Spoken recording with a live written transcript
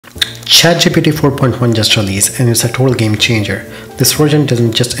ChatGPT 4.1 just released and it's a total game changer. This version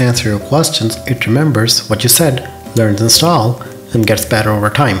doesn't just answer your questions, it remembers what you said, learns and style, and gets better over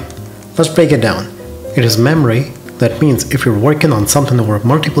time. Let's break it down. It is memory. That means if you're working on something over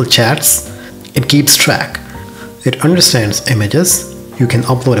multiple chats, it keeps track. It understands images, you can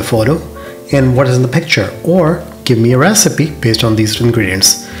upload a photo, and what is in the picture, or give me a recipe based on these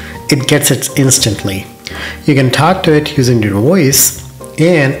ingredients. It gets it instantly. You can talk to it using your voice,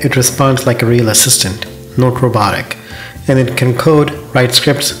 and it responds like a real assistant, not robotic. And it can code, write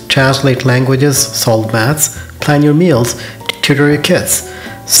scripts, translate languages, solve maths, plan your meals, tutor your kids.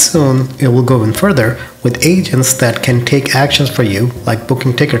 Soon, it will go even further with agents that can take actions for you, like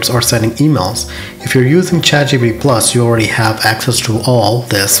booking tickets or sending emails. If you're using ChatGPT Plus, you already have access to all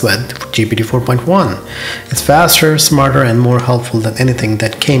this with GPT 4.1. It's faster, smarter, and more helpful than anything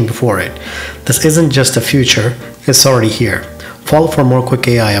that came before it. This isn't just a future, it's already here. Follow for more quick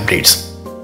AI updates.